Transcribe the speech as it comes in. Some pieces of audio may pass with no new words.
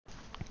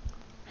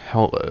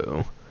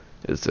Hello,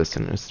 is this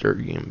an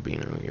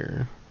Gambino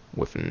here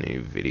with a new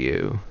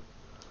video.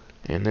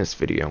 In this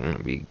video I'm going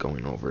to be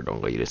going over the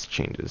latest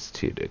changes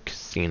to the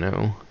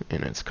casino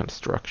and its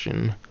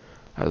construction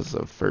as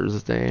of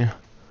Thursday.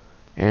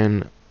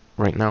 And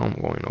right now I'm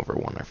going over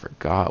one I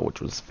forgot,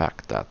 which was the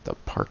fact that the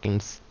parking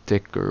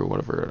stick or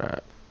whatever,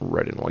 that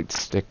red and white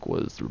stick,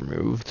 was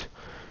removed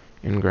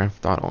in Grand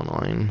Theft Auto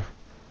Online.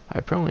 I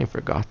apparently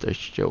forgot to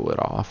show it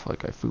off,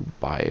 like I flew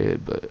by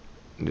it, but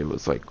it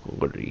was like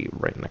literally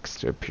right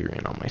next to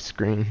appearing on my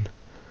screen.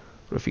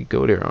 But if you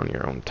go there on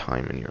your own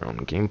time in your own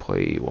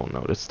gameplay, you will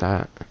notice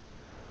that.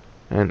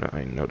 And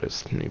I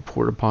noticed new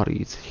porta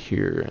potties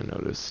here. I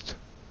noticed,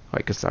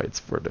 like, asides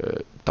for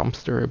the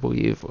dumpster, I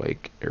believe,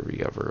 like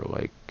every other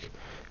like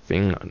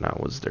thing that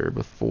was there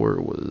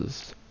before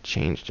was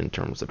changed in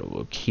terms of the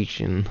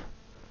location.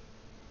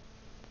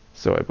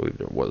 So I believe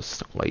there was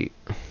slight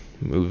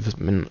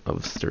movement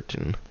of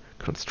certain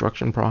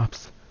construction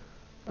props,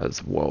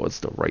 as well as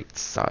the right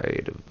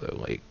side of the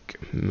like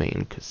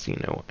main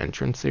casino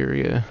entrance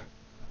area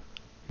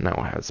now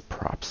has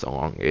props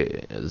along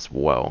it as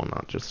well,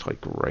 not just like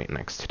right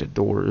next to the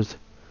doors.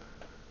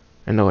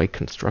 And the like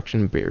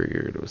construction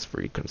barrier, those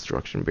 3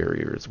 construction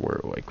barriers were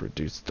like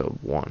reduced to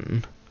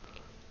 1.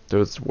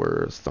 Those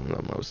were some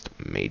of the most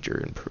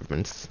major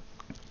improvements.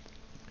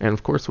 And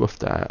of course, with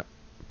that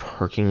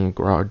parking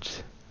garage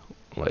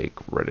like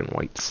red and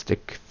white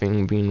stick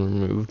thing being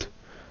removed,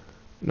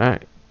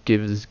 that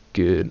gives a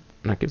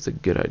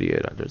good idea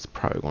that there's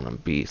probably going to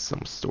be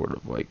some sort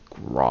of like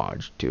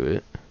garage to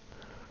it.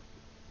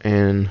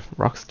 And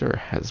Rockstar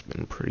has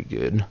been pretty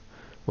good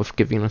with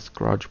giving us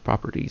garage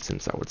property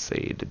since, I would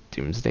say, the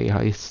Doomsday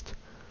Heist.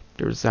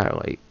 There's that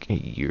like a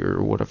year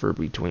or whatever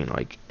between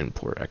like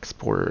import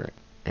export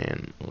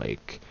and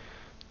like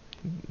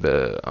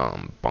the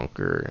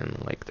bunker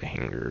and like the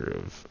hangar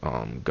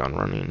of gun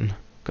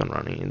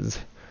runnings.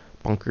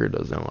 Bunker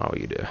doesn't allow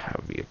you to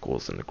have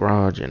vehicles in the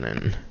garage, and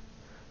then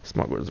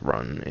Smuggler's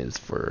Run is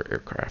for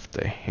aircraft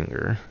to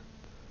hangar.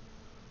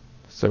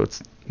 So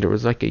there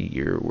was like a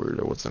year where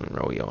there wasn't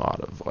really a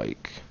lot of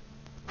like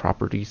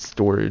property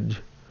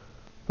storage,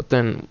 but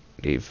then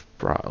they've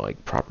brought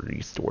like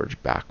property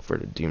storage back for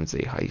the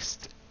Doomsday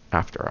Heist,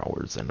 After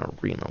Hours, and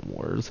Arena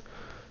Wars.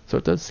 So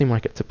it does seem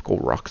like a typical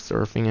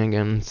Rockstar thing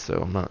again,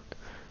 so I'm not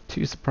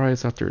too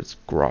surprised that there's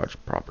garage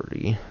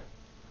property.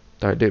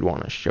 I did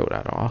want to show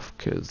that off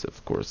because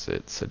of course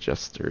it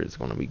suggests there is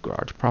going to be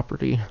garage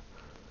property.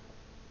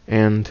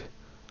 And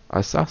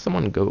I saw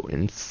someone go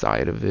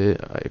inside of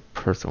it. I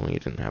personally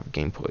didn't have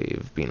gameplay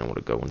of being able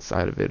to go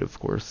inside of it, of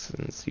course,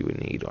 since you would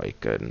need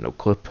like a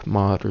no-clip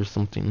mod or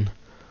something.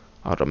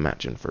 I'd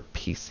imagine for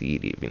PC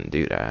to even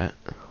do that.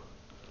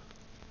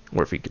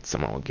 Or if you could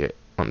somehow get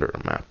under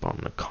a map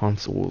on the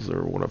consoles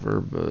or whatever,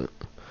 but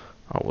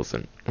I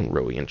wasn't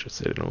really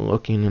interested in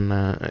looking in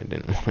that. I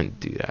didn't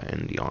want to do that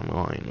in the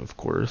online, of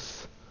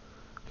course.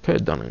 I could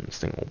have done it in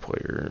single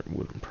player. It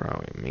wouldn't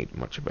probably have made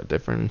much of a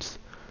difference.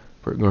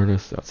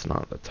 Regardless, that's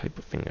not the type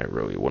of thing I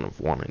really would have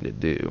wanted to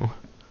do.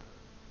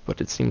 But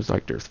it seems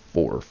like there's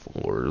 4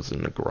 floors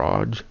in the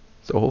garage,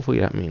 so hopefully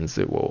that means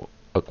it will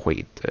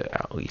equate to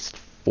at least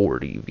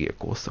 40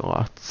 vehicle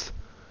slots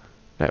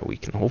that we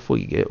can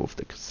hopefully get with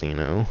the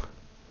casino.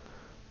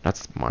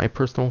 That's my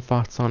personal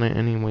thoughts on it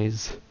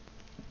anyways.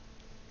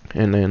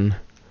 And then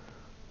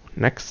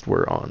next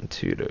we're on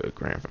to the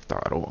Grand Theft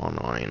Auto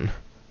Online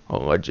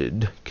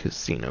alleged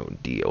casino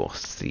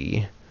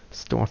DLC.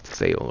 Still have to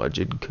say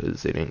alleged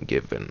because they didn't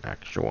give an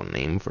actual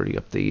name for the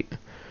update.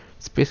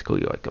 It's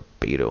basically like a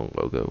beta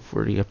logo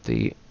for the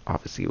update.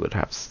 Obviously it would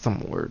have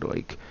some word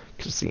like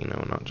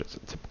casino, not just a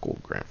typical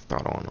Grand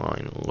Theft Auto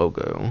Online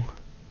logo.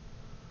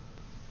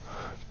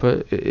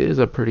 But it is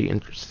a pretty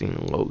interesting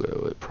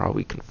logo. It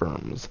probably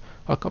confirms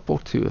a couple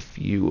to a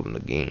few of the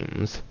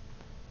games,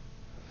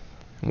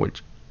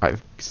 which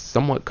I've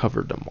somewhat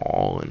covered them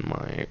all in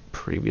my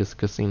previous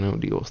casino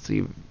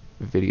DLC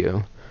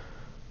video.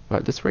 But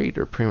at this rate,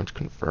 they're pretty much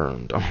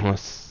confirmed,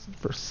 unless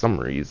for some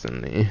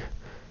reason they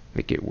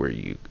make it where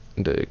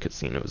the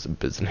casino is a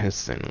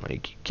business and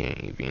like you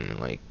can't even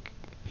like,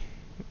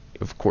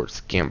 of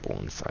course, gamble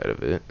inside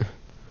of it.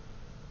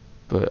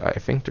 But I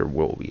think there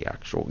will be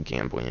actual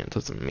gambling. It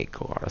doesn't make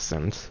a lot of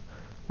sense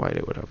why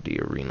they would have the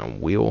arena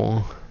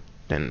wheel,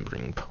 then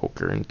bring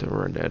poker into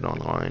Red Dead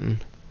Online.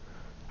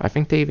 I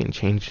think they even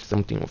changed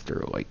something with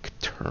their like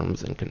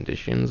terms and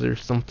conditions or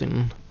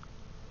something.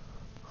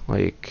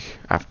 Like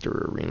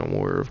after Arena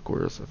War, of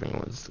course, I think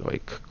it was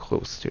like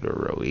close to the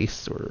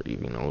release or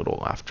even a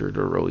little after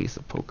the release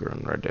of poker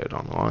and Red Dead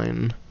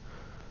Online.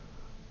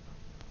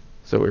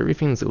 So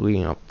everything's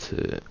leading up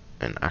to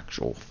an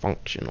actual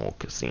functional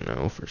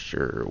casino for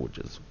sure, which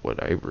is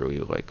what I really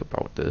like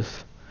about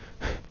this.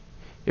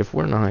 If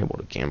we're not able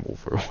to gamble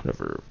for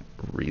whatever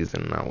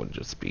reason, that would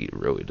just be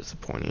really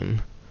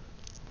disappointing.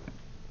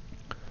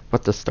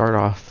 But to start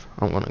off,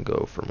 I want to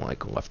go from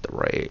like left to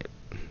right,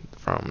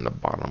 from the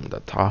bottom to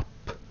top.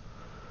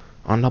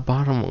 On the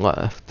bottom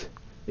left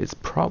is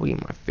probably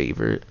my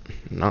favorite,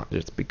 not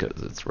just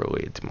because it's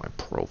related to my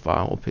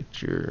profile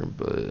picture,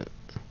 but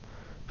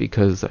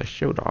because I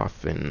showed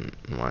off in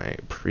my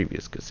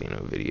previous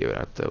casino video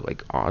that the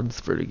odds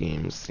for the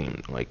game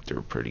seemed like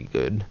they're pretty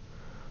good.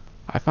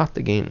 I thought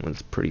the game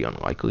was pretty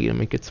unlikely to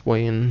make its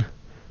way in,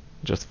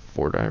 just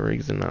for that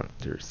reason that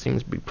there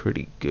seems to be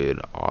pretty good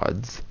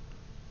odds.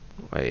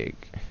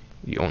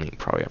 You only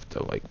probably have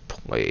to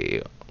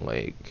play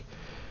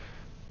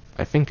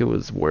I think it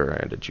was where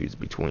I had to choose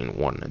between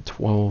 1 to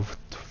 12,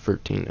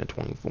 13 to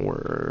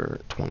 24,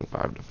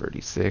 25 to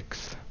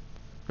 36.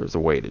 There's a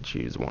way to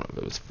choose one of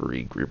those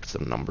free groups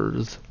of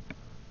numbers.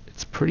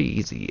 It's pretty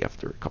easy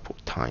after a couple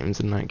of times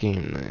in that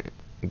game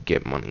to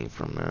get money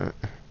from that.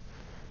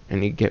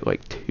 And you get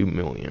 2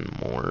 million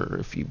more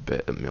if you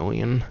bet a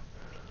million.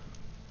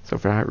 So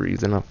for that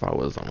reason, I thought it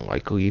was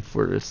unlikely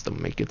for this to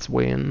make its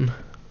way in.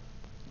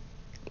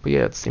 But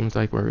yeah, it seems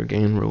like we're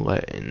getting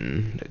roulette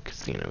in the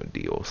casino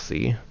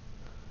DLC.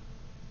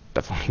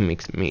 Definitely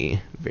makes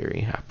me very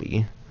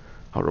happy.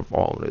 Out of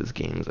all those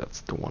games, that's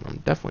the one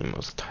I'm definitely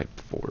most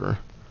typed for.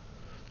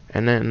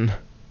 And then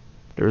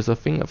there's a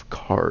thing of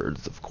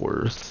cards, of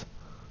course,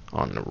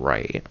 on the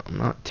right. I'm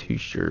not too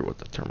sure what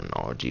the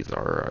terminologies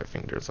are. I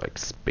think there's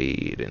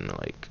spade and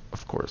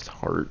of course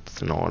hearts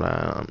and all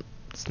that.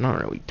 It's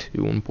not really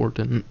too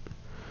important.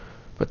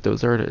 But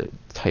those are the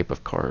type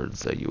of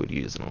cards that you would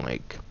use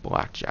in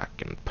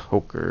blackjack and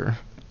poker.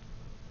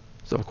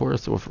 So of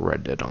course with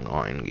Red Dead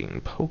Online getting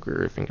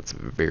poker, I think it's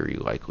very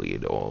likely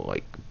they'll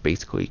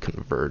basically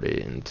convert it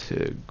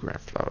into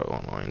Grand Theft Auto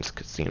Online's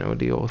casino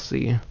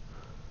DLC.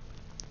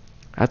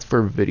 As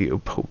for video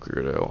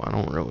poker though, I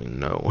don't really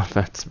know if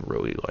that's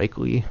really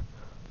likely.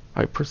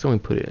 I personally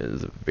put it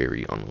as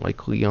very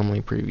unlikely on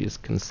my previous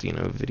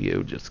casino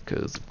video just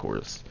because of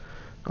course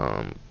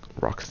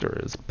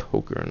Rockstar is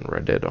poker in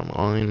Red Dead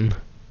Online,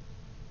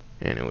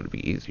 and it would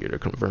be easier to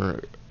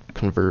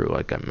convert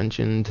like I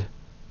mentioned.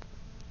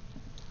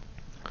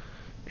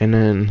 And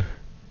then,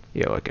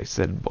 yeah, like I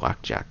said,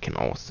 blackjack can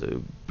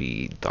also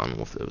be done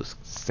with those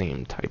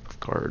same type of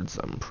cards.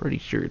 I'm pretty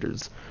sure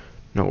there's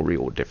no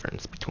real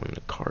difference between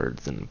the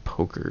cards in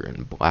poker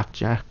and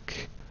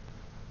blackjack.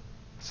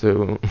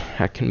 So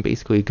I can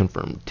basically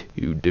confirm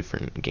two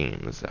different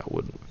games that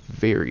would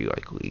very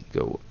likely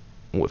go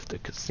with the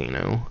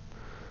casino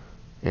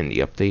and the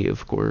update,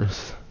 of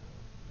course.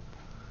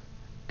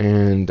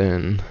 And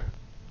then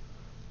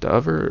the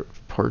other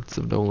parts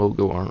of the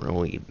logo aren't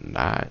really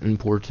that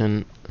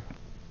important,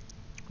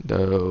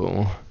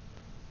 though.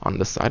 On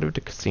the side of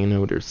the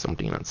casino there's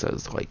something that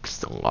says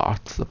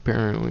slots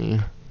apparently.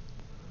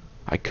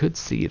 I could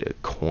see the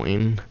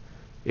coin.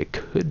 It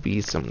could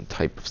be some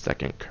type of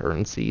second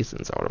currency,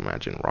 since I would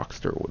imagine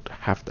Rockstar would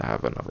have to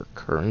have another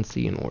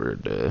currency in order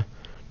to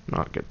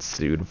not get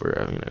sued for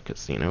having a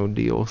casino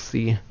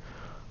DLC.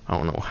 I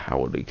don't know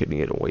how they could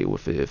get away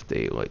with it if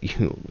they let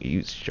you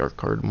use shark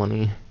card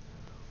money,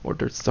 or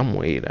there's some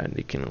way that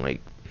they can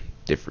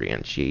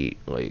differentiate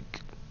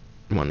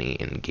money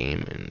in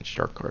game and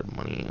shark card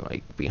money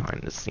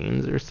behind the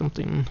scenes or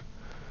something.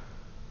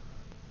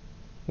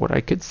 What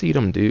I could see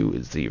them do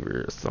is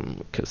either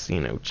some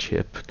casino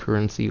chip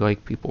currency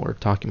like people are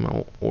talking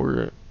about,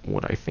 or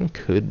what I think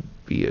could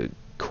be a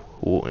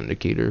cool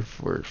indicator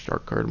for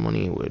shark card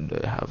money would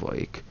have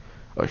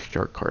a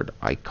shark card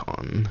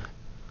icon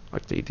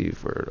like they do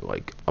for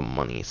a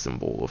money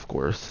symbol, of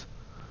course.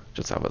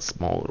 Just have a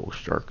small little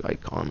shark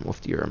icon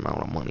with your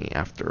amount of money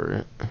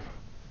after it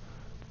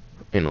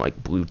in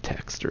blue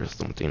text or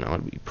something. That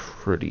would be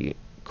pretty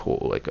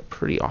cool, a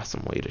pretty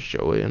awesome way to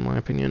show it in my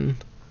opinion.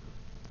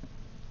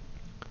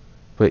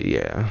 But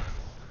yeah,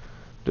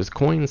 those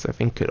coins I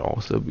think could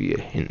also be a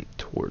hint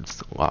towards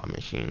slot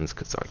machines,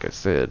 because like I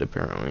said,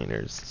 apparently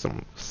there's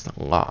some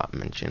slot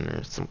mention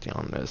or something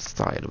on the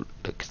side of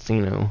the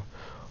casino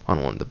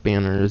on one of the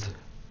banners.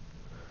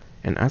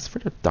 And as for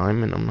the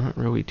diamond, I'm not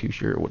really too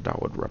sure what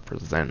that would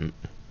represent.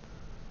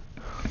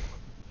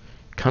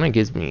 Kind of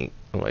gives me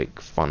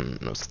fun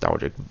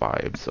nostalgic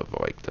vibes of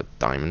the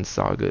Diamond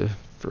Saga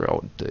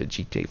throughout the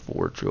GTA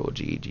 4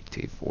 trilogy,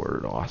 GTA 4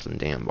 The Lost and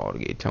Damned,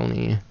 Baldigate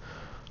Tony.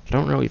 I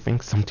don't really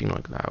think something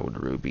like that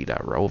would really be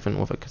that relevant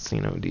with a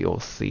casino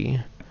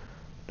DLC.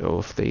 Though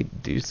if they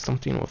do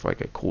something with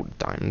a cool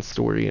diamond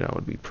story, that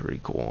would be pretty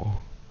cool.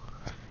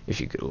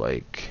 If you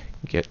could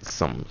get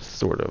some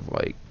sort of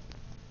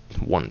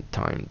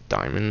one-time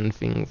diamond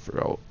thing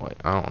throughout,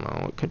 I don't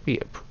know, it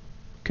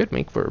could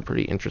make for a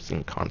pretty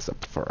interesting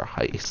concept for a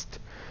heist.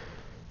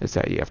 Is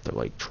that you have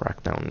to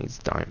track down these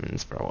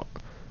diamonds throughout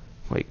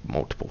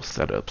multiple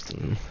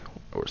setups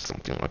or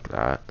something like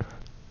that.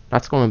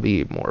 That's going to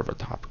be more of a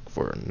topic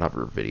for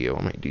another video.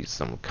 I might do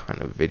some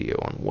kind of video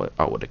on what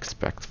I would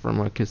expect from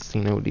a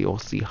casino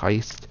DLC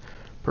heist.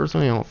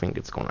 Personally, I don't think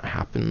it's going to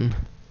happen,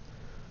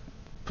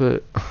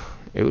 but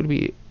it would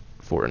be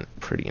for a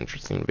pretty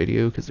interesting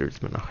video because there's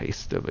been a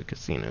heist of a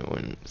casino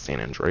in San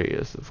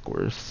Andreas, of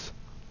course.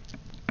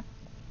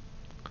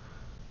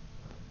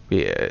 But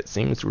yeah, it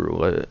seems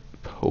roulette,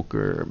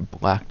 poker,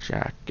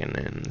 blackjack, and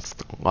then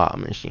slot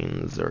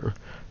machines are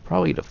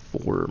probably the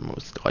four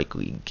most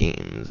likely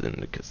games in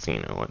the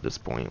casino at this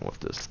point with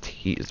this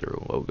teaser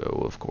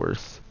logo, of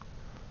course.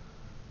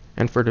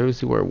 And for those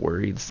who are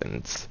worried,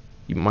 since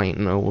you might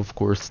know, of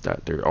course,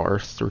 that there are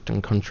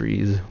certain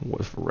countries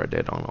with Red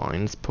Dead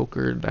Online's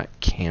poker that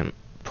can't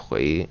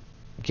play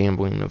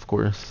gambling, of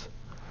course.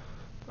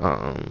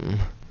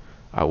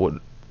 I would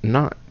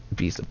not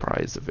be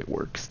surprised if it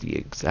works the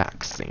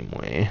exact same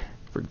way,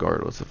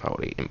 regardless of how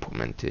they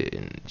implement it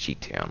in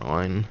GTA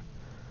Online.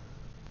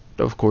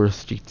 Of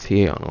course,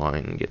 GTA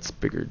Online gets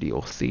bigger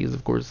DLCs,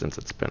 of course, since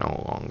it's been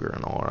out longer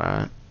and all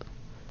that.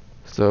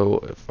 So,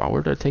 if I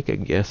were to take a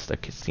guess, the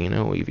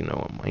casino, even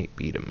though it might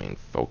be the main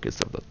focus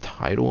of the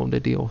title of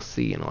the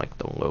DLC and like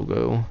the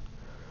logo,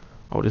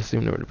 I would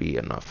assume there would be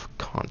enough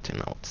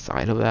content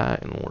outside of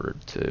that in order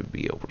to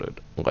be able to,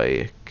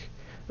 like,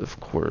 of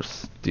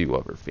course, do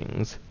other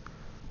things.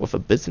 With a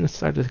business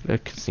side of the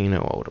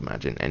casino, I would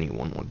imagine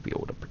anyone would be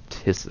able to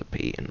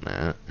participate in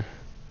that.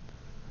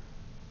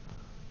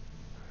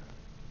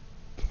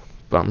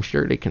 But I'm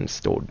sure they can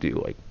still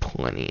do, like,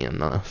 plenty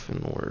enough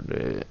in order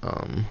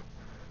to,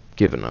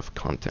 give enough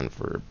content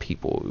for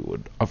people who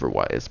would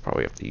otherwise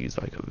probably have to use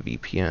like a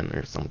VPN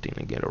or something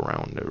to get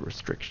around the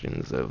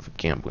restrictions of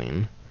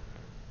gambling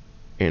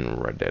in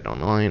Red Dead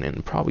Online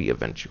and probably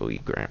eventually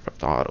Grand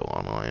Theft Auto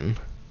Online.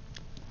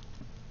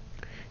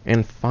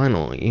 And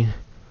finally,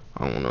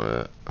 I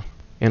wanna,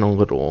 in a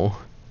little,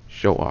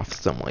 show off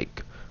some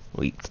like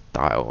leaked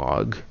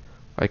dialogue.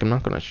 Like, I'm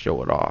not gonna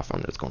show it off,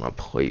 I'm just gonna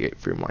play it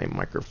through my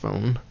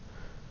microphone.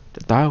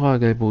 The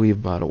dialogue, I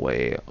believe, by the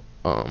way,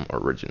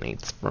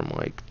 originates from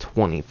like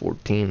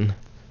 2014,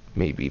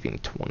 maybe even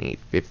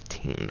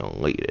 2015, the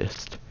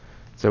latest.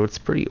 So it's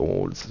pretty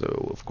old,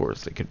 so of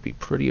course it could be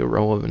pretty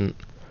irrelevant,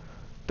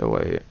 though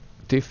I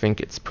do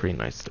think it's pretty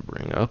nice to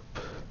bring up.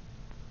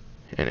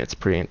 And it's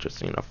pretty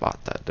interesting, the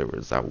thought that there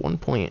was at one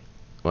point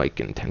like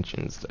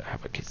intentions to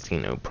have a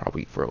casino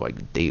probably for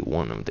like day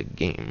one of the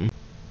game.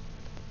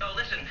 Oh,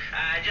 listen,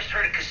 I just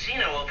heard a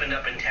casino opened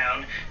up in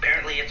town.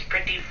 Apparently it's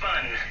pretty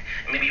fun.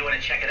 Maybe you want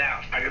to check it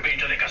out. Have you been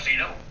to the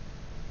casino?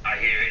 I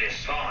hear it is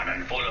fun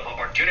and full of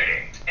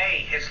opportunity.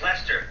 Hey, it's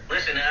Lester.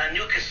 Listen, a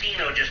new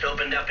casino just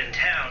opened up in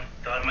town.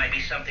 Thought it might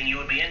be something you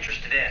would be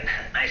interested in.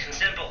 Nice and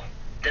simple.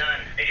 Done.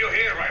 Did you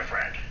hear, my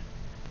friend?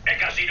 A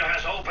casino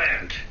has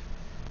opened.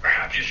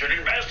 Perhaps you should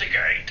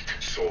investigate.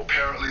 So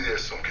apparently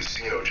there's some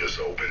casino just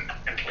opened.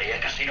 Apparently a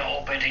casino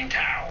opened in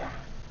town.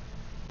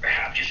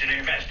 Perhaps you should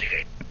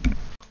investigate.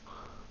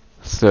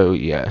 So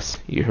yes,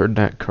 you heard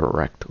that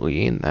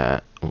correctly,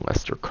 that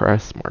Lester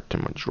Kress,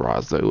 Martin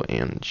Madrazo,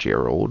 and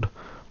Gerald,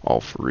 all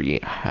three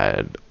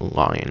had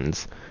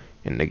lines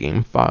in the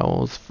game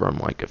files from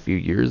like a few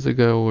years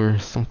ago or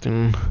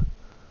something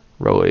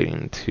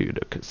relating to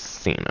the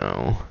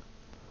casino.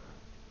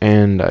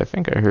 And I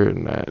think I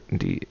heard that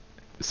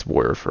these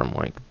were from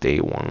like day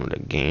one of the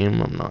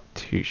game. I'm not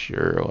too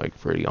sure, like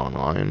for the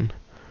online.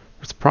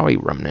 There's probably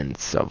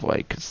remnants of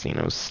like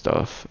casino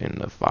stuff in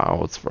the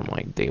files from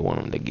like day one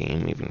of the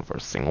game, even for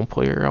single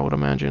player, I would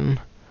imagine.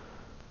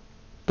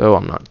 Though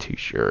I'm not too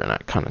sure, and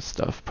that kind of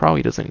stuff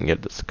probably doesn't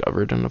get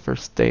discovered in the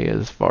first day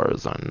as far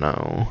as I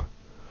know.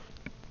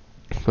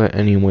 But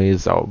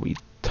anyways, I'll be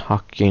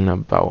talking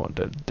about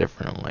the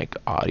different like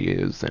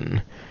audios,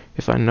 and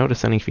if I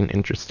notice anything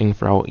interesting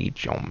throughout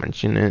each, I'll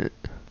mention it.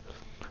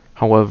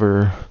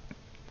 However,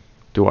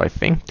 do I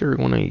think they're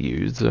going to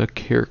use a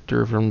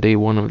character from day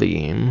one of the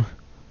game?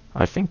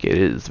 I think it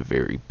is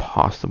very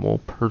possible,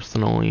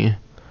 personally.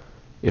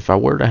 If I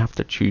were to have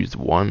to choose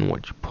one,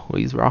 which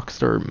please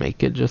Rockstar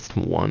make it just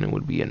one, it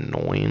would be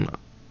annoying,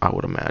 I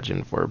would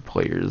imagine, for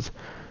players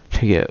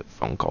to get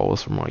phone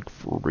calls from like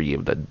 3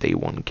 of the day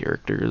one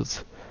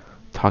characters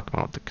talking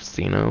about the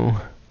casino.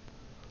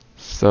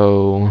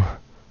 So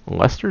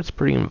Lester's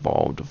pretty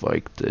involved with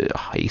like the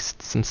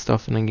heists and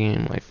stuff in the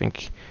game. I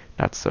think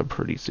that's a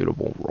pretty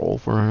suitable role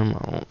for him.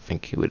 I don't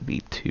think he would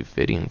be too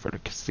fitting for the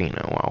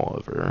casino,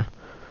 however,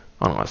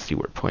 unless you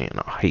were playing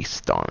a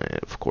heist on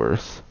it, of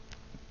course.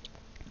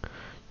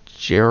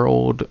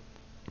 Gerald,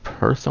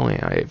 personally,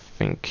 I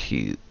think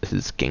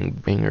his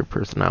gangbanger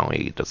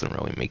personality doesn't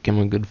really make him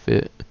a good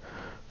fit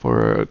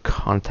for a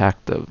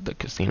contact of the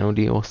casino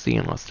DLC,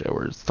 unless there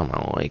was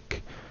somehow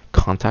like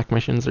contact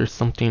missions or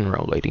something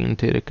relating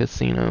to the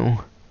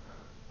casino.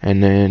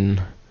 And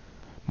then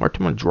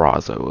Martin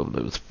Madrazo of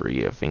those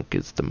 3, I think,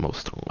 is the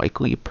most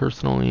likely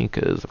personally,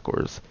 because of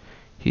course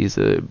he's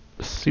a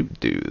suit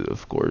dude,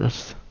 of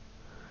course,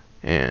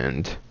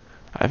 and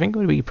I think it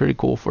would be pretty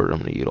cool for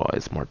them to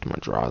utilize Martin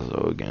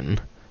Madrazo again,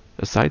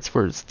 aside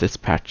for his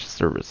dispatch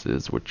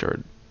services, which are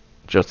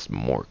just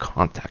more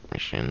contact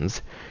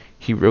missions.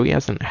 He really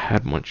hasn't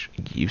had much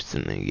use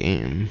in the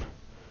game,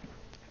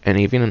 and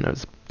even in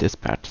those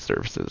dispatch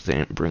services, they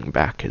didn't bring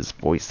back his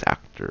voice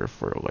actor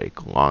for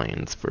like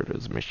lines for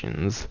those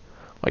missions,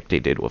 like they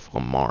did with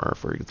Lamar,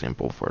 for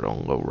example, for the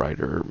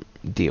Lowrider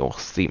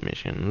DLC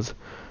missions.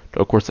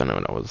 Of course, I know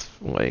that was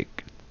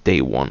like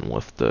day one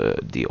with the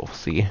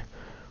DLC,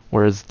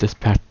 whereas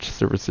dispatch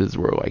services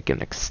were like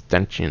an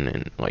extension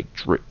and like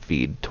drip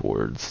feed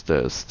towards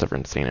the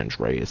Severin San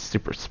Andreas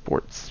Super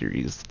Sports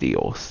Series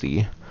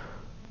DLC,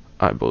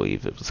 I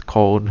believe it was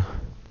called.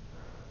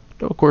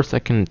 Though of course I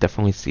can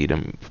definitely see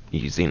them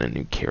using a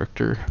new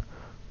character.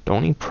 The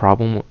only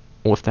problem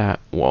with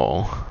that,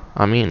 well,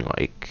 I mean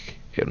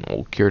like an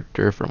old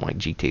character from like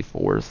GTA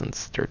 4,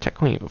 since they're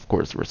technically of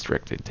course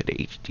restricted to the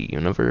HD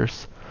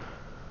universe.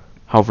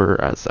 However,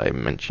 as I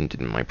mentioned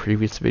in my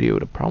previous video,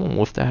 the problem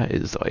with that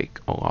is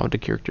like a lot of the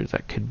characters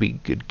that could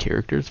be good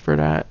characters for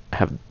that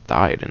have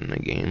died in the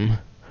game.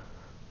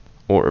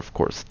 Or of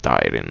course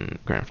died in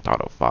Grand Theft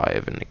Auto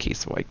 5 in the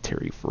case of like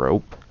Terry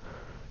Rope.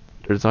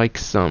 There's like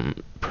some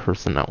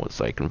person that was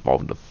like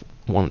involved with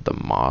one of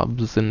the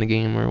mobs in the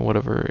game or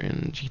whatever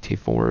in GTA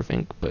 4 I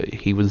think, but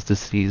he was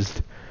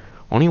deceased.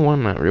 Only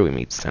one that really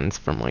made sense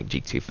from like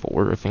GTA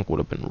 4 I think would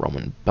have been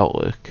Roman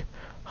Bellic.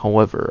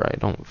 However, I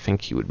don't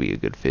think he would be a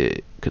good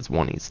fit, because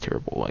one, he's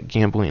terrible at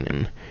gambling,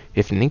 and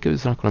if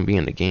Nico's not going to be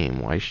in the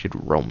game, why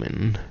should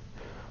Roman?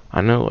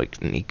 I know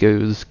like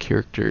Nico's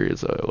character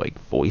is a like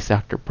voice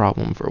actor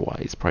problem for why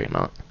he's probably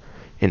not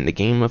in the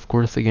game of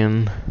course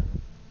again,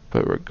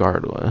 but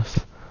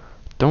regardless,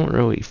 don't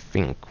really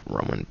think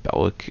Roman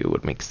Bellic it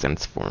would make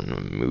sense for him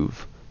to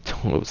move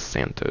to Los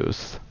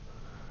Santos.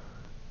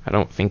 I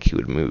don't think he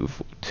would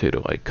move to the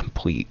like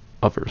complete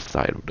other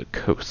side of the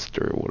coast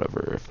or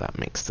whatever, if that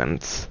makes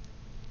sense.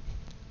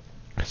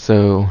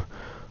 So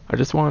I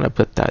just wanted to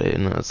put that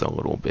in as a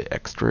little bit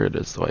extra,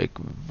 just like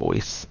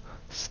voice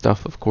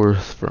stuff of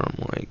course from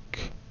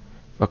like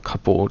a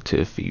couple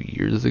to a few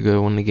years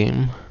ago in the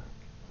game.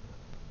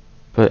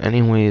 But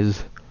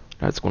anyways,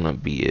 that's gonna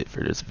be it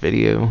for this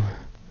video.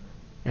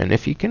 And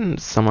if you can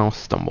somehow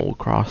stumble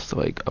across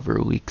like other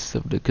leaks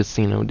of the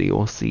casino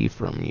DLC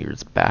from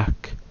years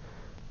back,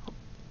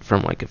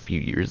 from like a few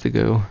years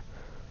ago,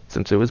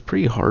 since it was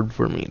pretty hard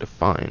for me to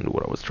find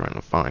what I was trying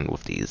to find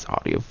with these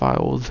audio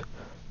files,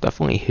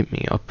 definitely hit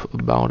me up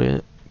about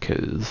it,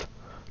 because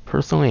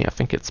personally I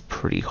think it's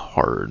pretty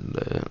hard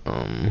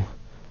to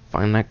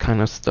find that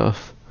kind of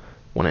stuff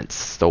when it's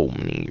so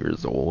many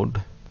years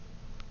old,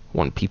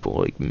 when people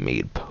like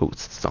made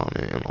posts on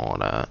it and all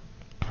that.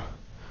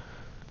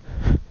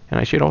 And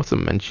I should also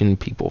mention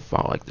people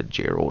thought like the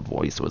Gerald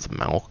voice was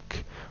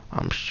Malk.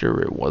 I'm sure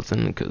it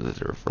wasn't, because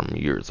they're from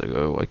years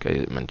ago, like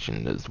I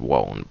mentioned as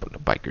well, but the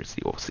Bikers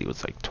DLC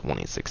was like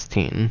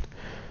 2016.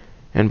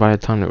 And by the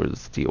time there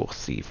was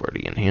DLC for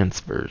the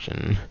enhanced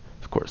version,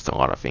 of course a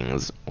lot of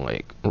things,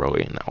 like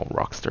really now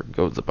Rockstar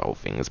goes about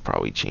things,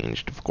 probably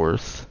changed of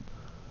course.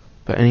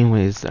 But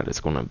anyways, that is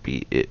going to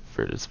be it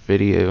for this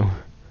video.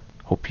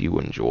 Hope you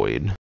enjoyed.